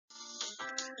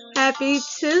Happy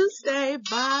Tuesday,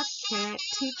 Bobcat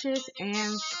teachers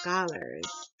and scholars.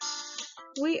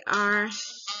 We are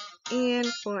in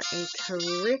for a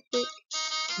terrific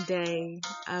day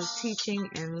of teaching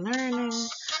and learning.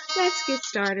 Let's get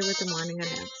started with the morning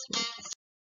announcements.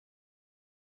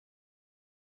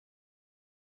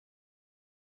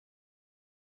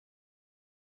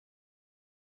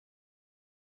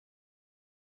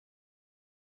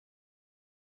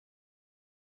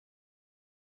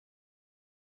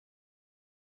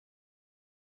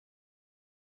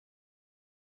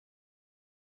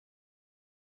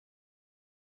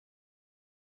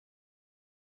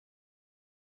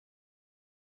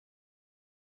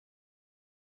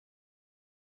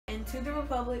 And to the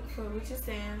republic for which it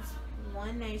stands,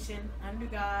 one nation, under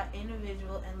God,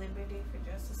 indivisible, and liberty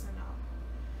for justice and all.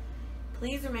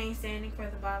 Please remain standing for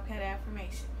the Bobcat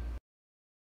affirmation.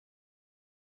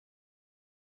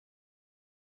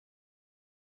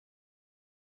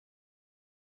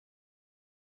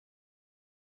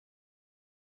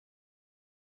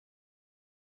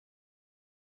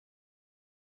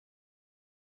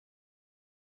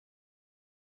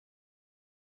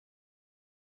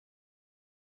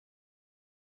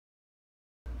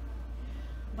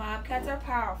 Bobcats are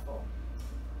powerful.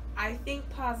 I think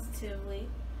positively.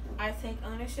 I take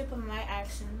ownership of my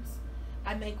actions.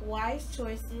 I make wise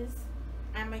choices.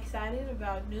 I'm excited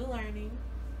about new learning.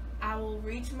 I will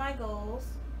reach my goals.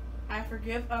 I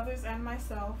forgive others and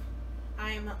myself.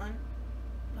 I am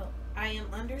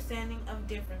understanding of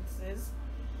differences.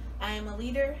 I am a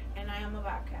leader and I am a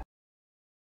Bobcat.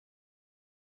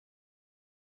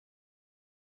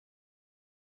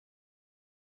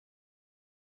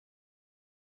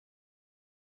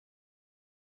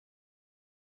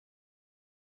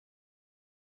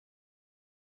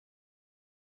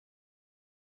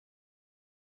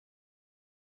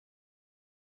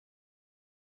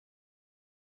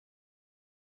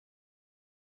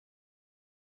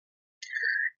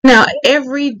 Now,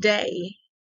 every day,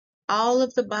 all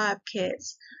of the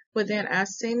Bobcats within our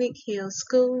Scenic Hills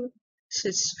School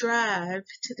should strive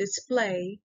to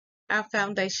display our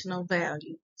foundational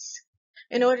values.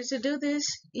 In order to do this,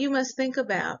 you must think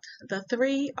about the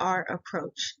 3R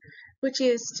approach, which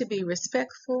is to be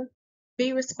respectful,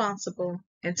 be responsible,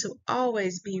 and to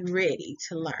always be ready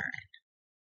to learn.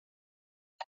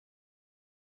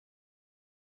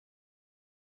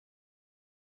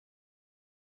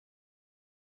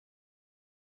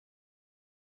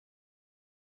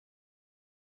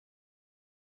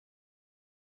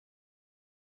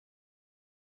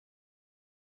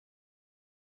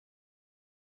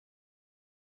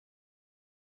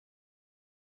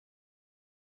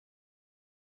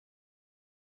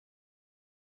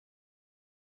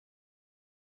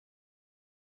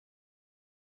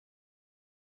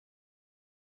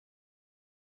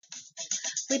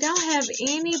 We don't have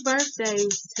any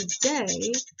birthdays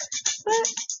today,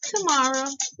 but tomorrow,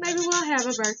 maybe we'll have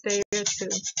a birthday or two.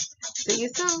 See you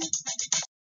soon.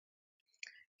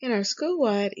 In our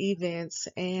school-wide events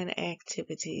and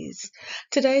activities,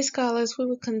 today, scholars, we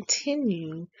will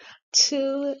continue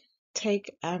to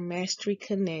take our Mastery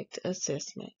Connect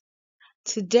assessment.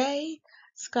 Today,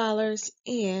 scholars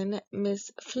in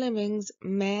Miss Fleming's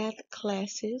math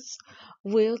classes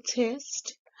will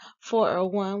test.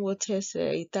 401 will test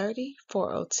at 8:30,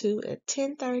 402 at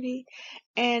 10:30,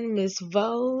 and Miss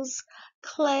Vo's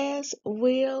class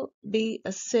will be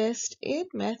assessed in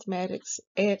mathematics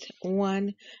at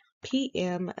 1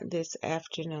 p.m. this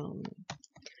afternoon.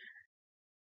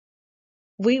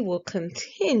 We will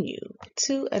continue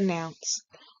to announce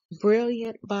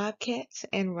brilliant Bobcats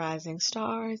and rising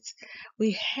stars.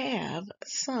 We have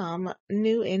some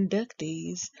new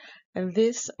inductees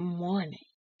this morning.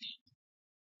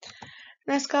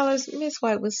 Now, scholars, Miss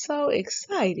White was so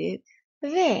excited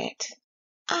that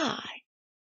I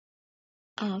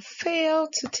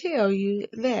failed to tell you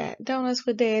that Donuts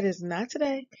with Dad is not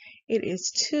today. It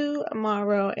is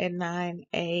tomorrow at 9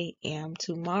 a.m.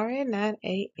 Tomorrow at 9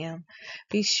 a.m.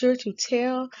 Be sure to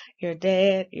tell your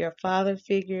dad, your father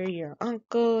figure, your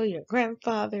uncle, your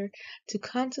grandfather to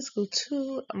come to school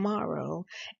tomorrow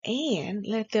and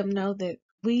let them know that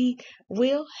we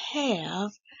will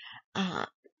have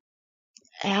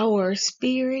our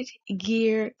Spirit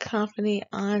Gear Company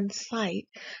on site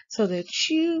so that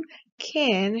you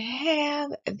can have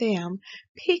them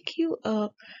pick you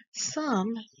up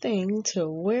something to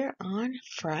wear on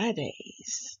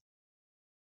Fridays.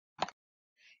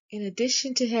 In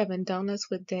addition to having Donuts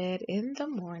with Dad in the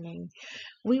morning,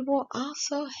 we will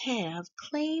also have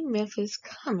Clean Memphis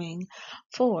coming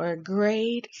for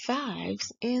grade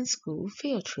 5's in school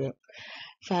field trip.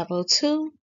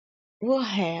 502 will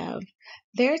have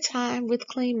their time with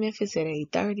Clean Memphis at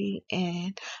 8:30,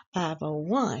 and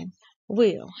 501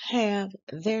 will have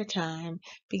their time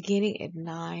beginning at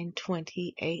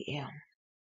 9:20 a.m.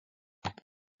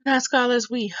 Now, scholars,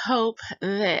 we hope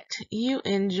that you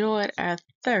enjoyed our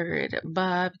third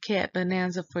Bobcat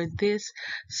Bonanza for this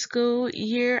school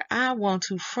year. I want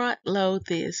to front load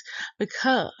this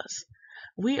because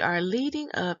we are leading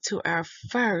up to our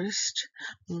first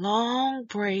long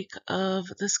break of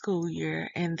the school year,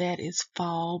 and that is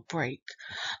fall break.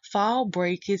 Fall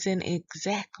break is in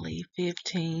exactly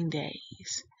 15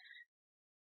 days.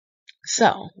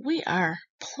 So we are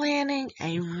planning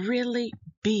a really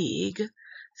big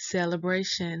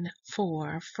celebration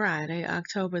for Friday,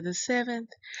 October the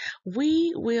 7th.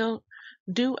 We will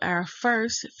do our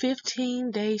first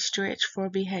 15-day stretch for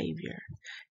behavior.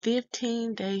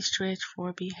 15-day stretch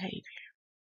for behavior.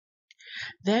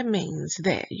 That means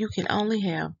that you can only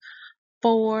have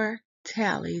 4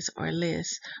 tallies or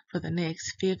less for the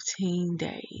next 15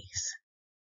 days.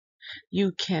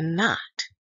 You cannot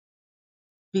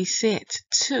be sent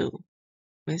to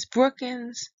Miss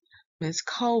Brookins, Miss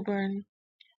Colburn,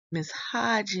 Miss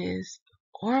Hodges,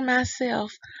 or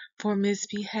myself for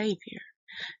misbehavior.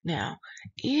 Now,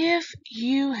 if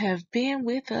you have been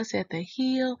with us at the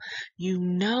Hill, you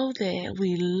know that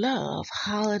we love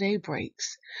holiday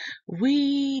breaks.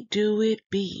 We do it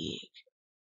big.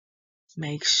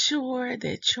 Make sure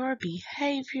that your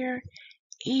behavior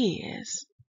is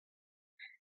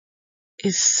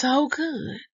so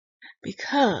good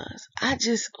because I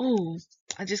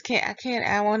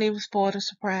won't even spoil the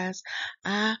surprise.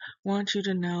 I want you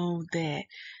to know that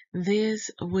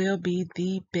this will be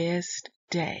the best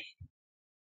day.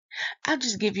 I'll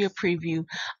just give you a preview.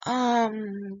 At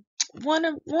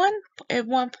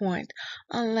one point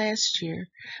last year,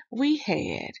 we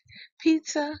had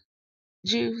pizza,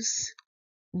 juice,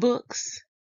 books,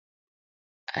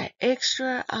 our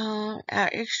extra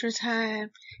time,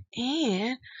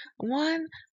 and one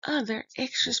other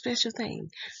extra special thing.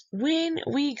 When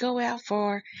we go out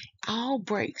for all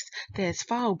breaks, that's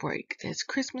fall break, that's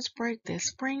Christmas break, that's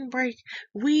spring break,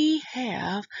 we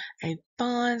have a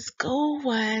fun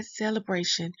school-wide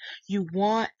celebration. You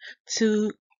want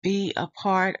to be a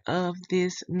part of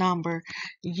this number.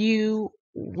 You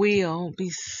will be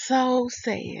so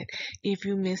sad if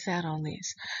you miss out on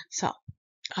this. So,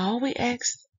 all we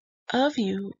ask of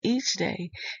you each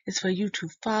day is for you to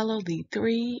follow the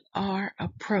 3R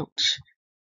approach.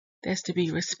 That's to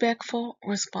be respectful,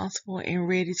 responsible, and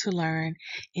ready to learn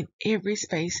in every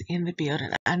space in the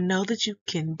building. I know that you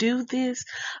can do this.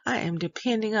 I am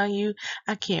depending on you.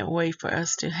 I can't wait for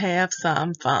us to have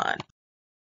some fun.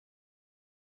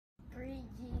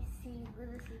 3GC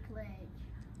Literacy Pledge.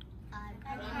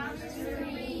 I promise to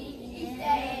read each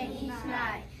day and each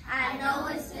night. I know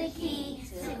it's the key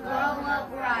to grow up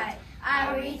right.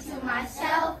 I read to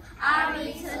myself, I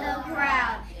read to the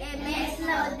crowd. It makes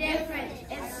no difference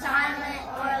if silent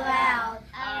or loud.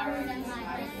 I read at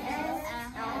my desk,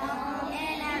 at home,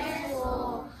 and at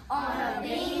school, on a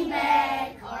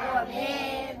beanbag or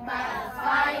bed, by a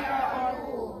fire or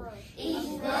pool. Each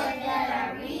book that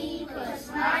I read puts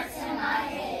smarts in my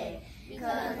head,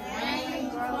 because rain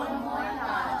grows more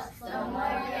thoughts, the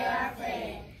more they are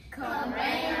fed. Come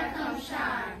rain or come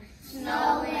shine,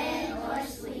 snow, wind, or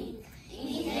sleet.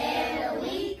 Each day of the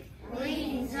week,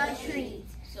 reading's a treat.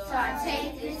 So I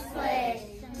take this pledge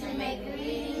to make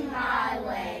reading my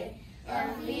way,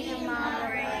 and feeding my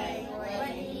brain what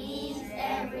it needs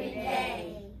every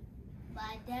day.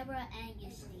 By Deborah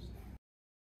Angus.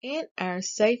 In our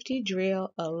safety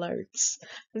drill alerts,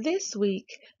 this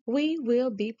week we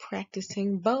will be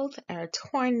practicing both our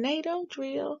tornado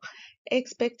drill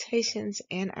expectations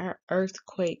and our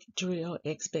earthquake drill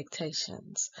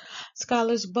expectations.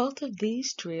 Scholars, both of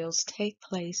these drills take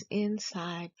place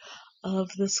inside of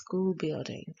the school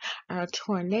building. Our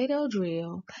tornado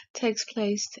drill takes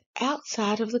place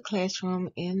outside of the classroom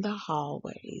in the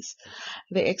hallways.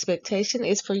 The expectation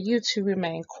is for you to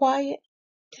remain quiet,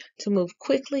 to move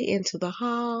quickly into the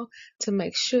hall, to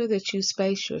make sure that you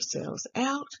space yourselves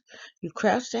out, you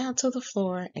crouch down to the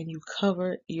floor, and you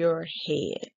cover your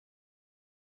head.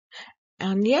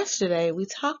 And yesterday we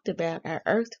talked about our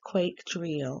earthquake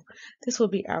drill. This will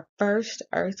be our first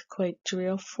earthquake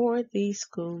drill for the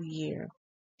school year.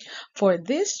 For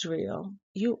this drill,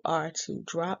 you are to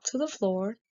drop to the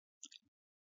floor,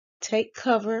 take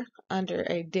cover under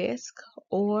a desk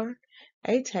or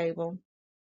a table,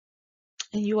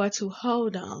 and you are to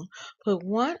hold on. Put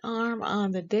one arm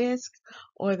on the desk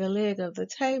or the leg of the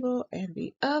table and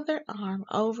the other arm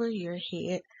over your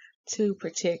head to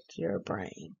protect your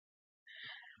brain.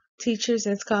 Teachers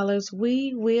and scholars,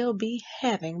 we will be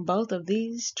having both of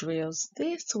these drills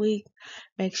this week.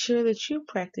 Make sure that you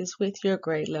practice with your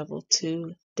grade level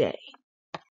today.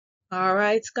 All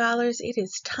right, scholars, it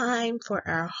is time for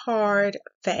our hard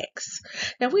facts.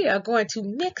 Now, we are going to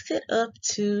mix it up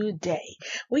today.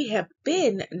 We have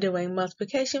been doing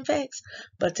multiplication facts,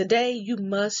 but today you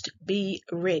must be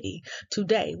ready.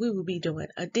 Today, we will be doing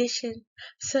addition,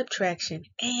 subtraction,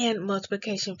 and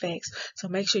multiplication facts. So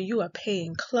make sure you are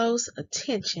paying close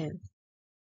attention.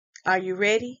 Are you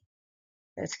ready?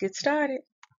 Let's get started.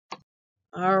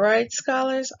 All right,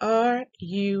 scholars, are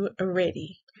you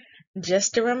ready?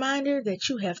 Just a reminder that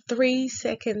you have 3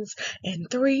 seconds and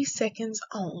 3 seconds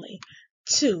only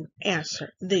to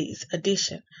answer these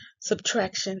addition,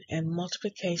 subtraction, and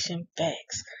multiplication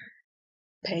facts.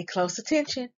 Pay close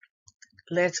attention.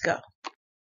 Let's go.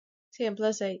 10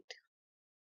 plus 8.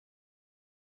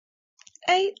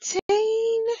 18.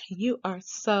 You are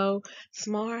so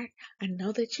smart. I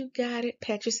know that you got it.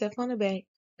 Pat yourself on the back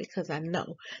because I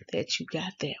know that you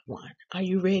got that one. Are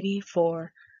you ready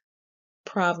for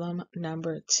problem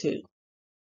number 2?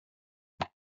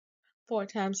 4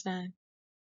 times 9.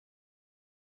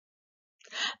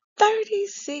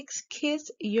 36.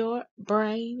 Kiss your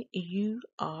brain. You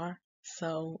are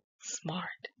so smart.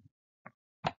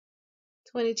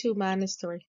 22 minus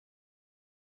 3.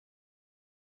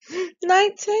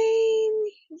 19.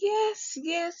 Yes,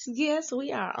 yes, yes.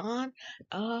 We are on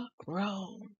a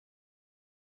roll.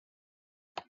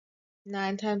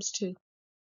 9 times 2.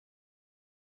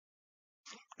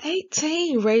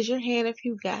 18. Raise your hand if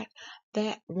you got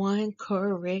that one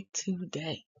correct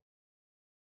today.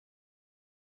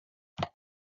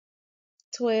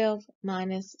 12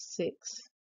 minus 6.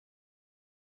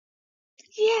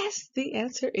 Yes, the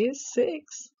answer is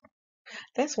 6.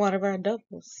 That's one of our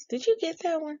doubles. Did you get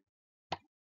that one?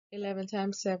 11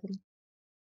 times 7.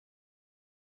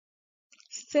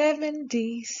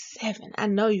 77. I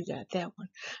know you got that one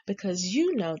because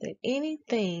you know that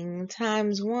anything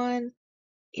times 1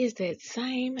 is that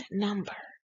same number.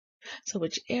 So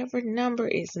whichever number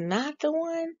is not the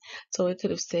one, so it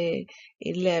could have said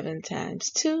 11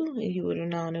 times 2 and you would have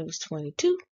known it was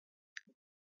 22.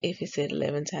 If it said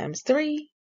 11 times 3,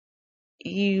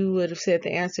 you would have said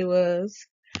the answer was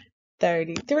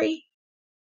 33.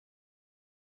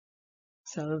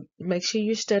 So make sure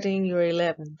you're studying your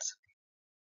 11s.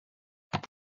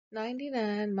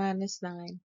 99 minus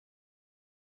 9.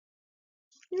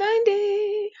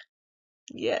 90.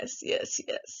 Yes, yes,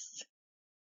 yes.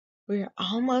 We're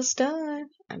almost done.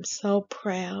 I'm so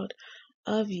proud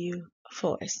of you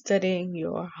for studying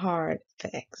your hard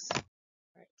facts.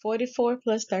 44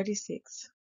 plus 36.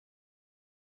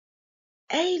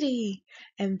 80.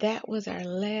 And that was our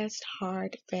last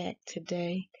hard fact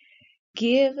today.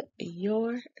 Give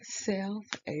yourself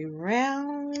a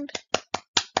round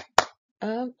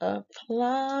of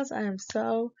applause. I am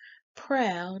so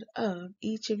proud of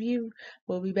each of you.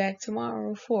 We'll be back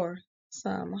tomorrow for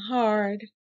some hard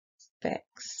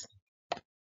facts.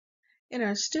 And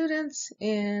our students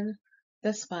in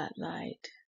the spotlight.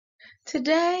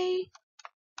 Today,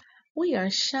 we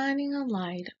are shining a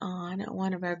light on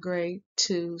one of our grade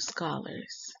 2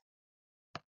 scholars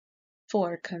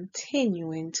for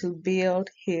continuing to build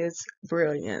his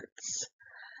brilliance.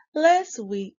 Last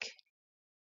week,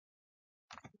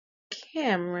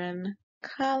 Cameron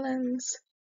Collins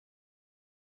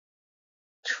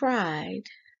tried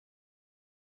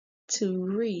to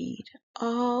read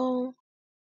all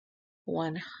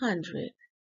 100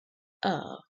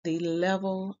 of the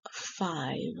level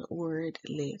 5 word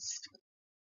list.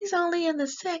 He's only in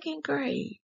the 2nd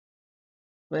grade,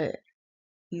 but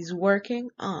he's working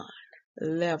on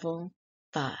level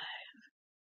 5.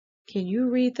 Can you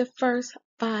read the first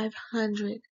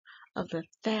 500 of the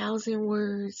 1,000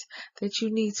 words that you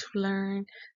need to learn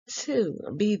to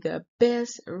be the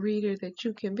best reader that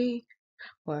you can be?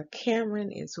 Well,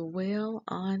 Cameron is well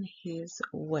on his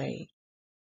way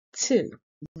to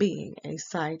being a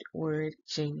sight word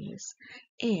genius,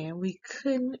 and we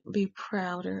couldn't be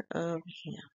prouder of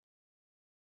him.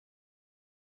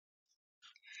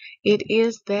 It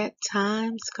is that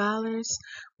time, scholars.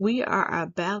 We are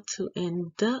about to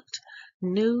induct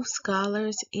new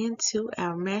scholars into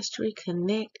our Mastery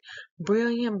Connect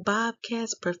Brilliant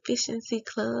Bobcats Proficiency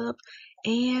Club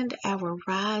and our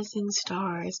Rising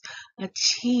Stars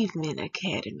Achievement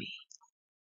Academy.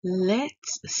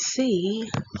 Let's see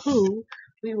who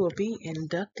we will be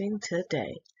inducting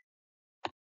today.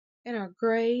 And our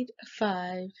grade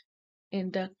 5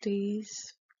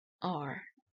 inductees are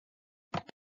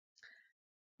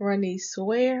Ranice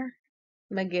Ware,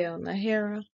 Miguel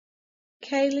Nahara,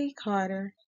 Kaylee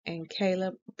Carter, and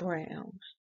Caleb Brown.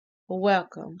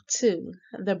 Welcome to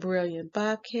the Brilliant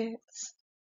Bobcats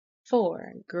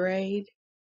for Grade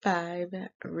 5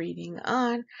 Reading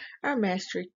on our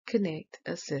Mastery Connect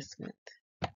assessment.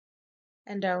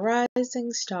 And our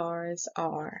rising stars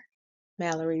are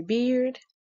Mallory Beard,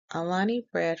 Alani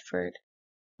Bradford,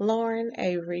 Lauren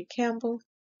Avery Campbell,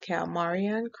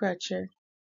 Calmarion Crutcher,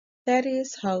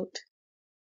 Thaddeus Holt,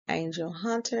 Angel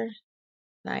Hunter,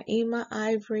 Naima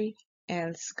Ivory,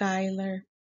 and Skylar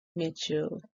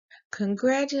Mitchell.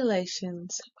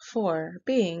 Congratulations for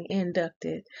being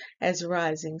inducted as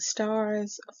Rising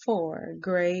Stars for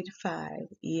Grade 5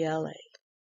 ELA.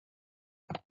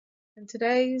 And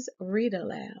today's Read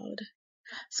Aloud.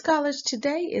 Scholars,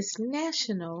 today is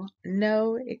National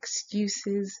No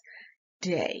Excuses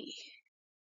Day.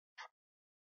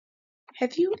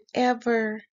 Have you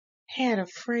ever had a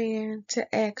friend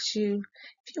to ask you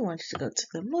if you wanted to go to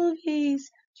the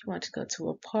movies, if you wanted to go to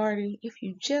a party, if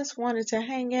you just wanted to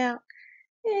hang out,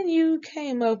 and you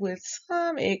came up with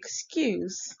some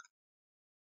excuse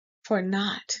for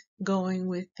not going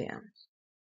with them?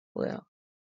 Well,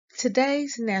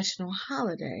 today's national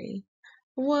holiday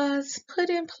was put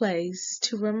in place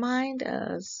to remind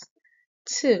us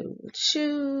to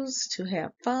choose to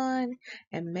have fun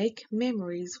and make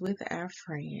memories with our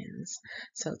friends.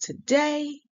 So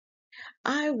today,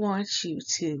 I want you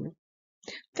to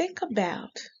think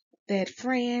about that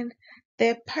friend,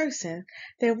 that person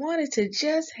that wanted to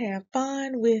just have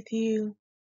fun with you,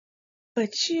 but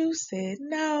you said,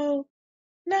 no,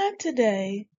 not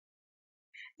today.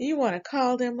 You want to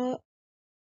call them up?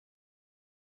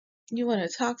 You want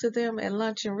to talk to them at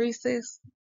lunch and recess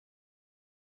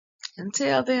and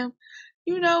tell them,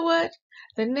 you know what?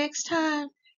 The next time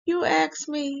you ask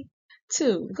me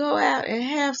to go out and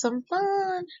have some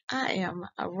fun, I am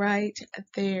right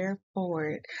there for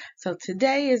it. So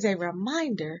today is a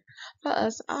reminder for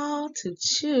us all to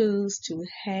choose to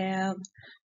have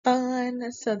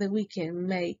fun so that we can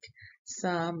make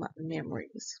some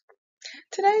memories.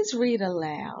 Today's Read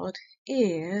Aloud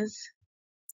is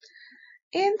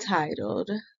entitled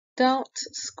Don't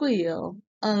Squeal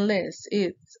Unless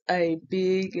It's a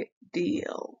Big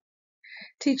Deal.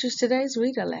 Teachers, today's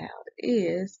Read Aloud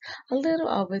is a little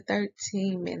over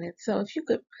 13 minutes. So if you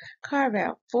could carve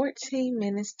out 14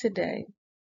 minutes today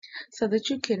so that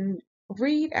you can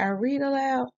read our Read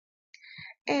Aloud,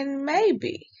 and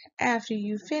maybe after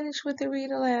you finish with the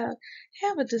Read Aloud,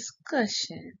 have a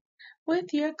discussion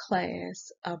with your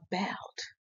class about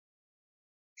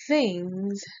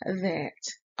things that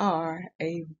are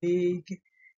a big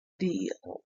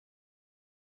deal.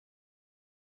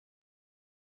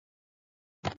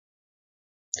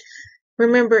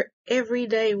 Remember, every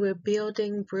day we're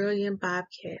building brilliant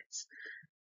Bobcats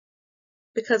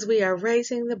because we are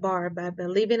raising the bar by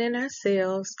believing in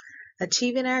ourselves,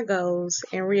 achieving our goals,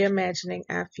 and reimagining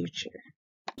our future.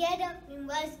 Together we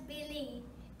must believe.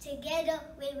 Together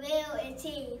we will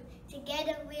achieve.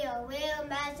 Together we will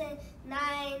imagine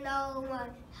 901.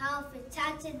 How for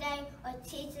taught today or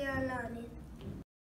teacher or learning.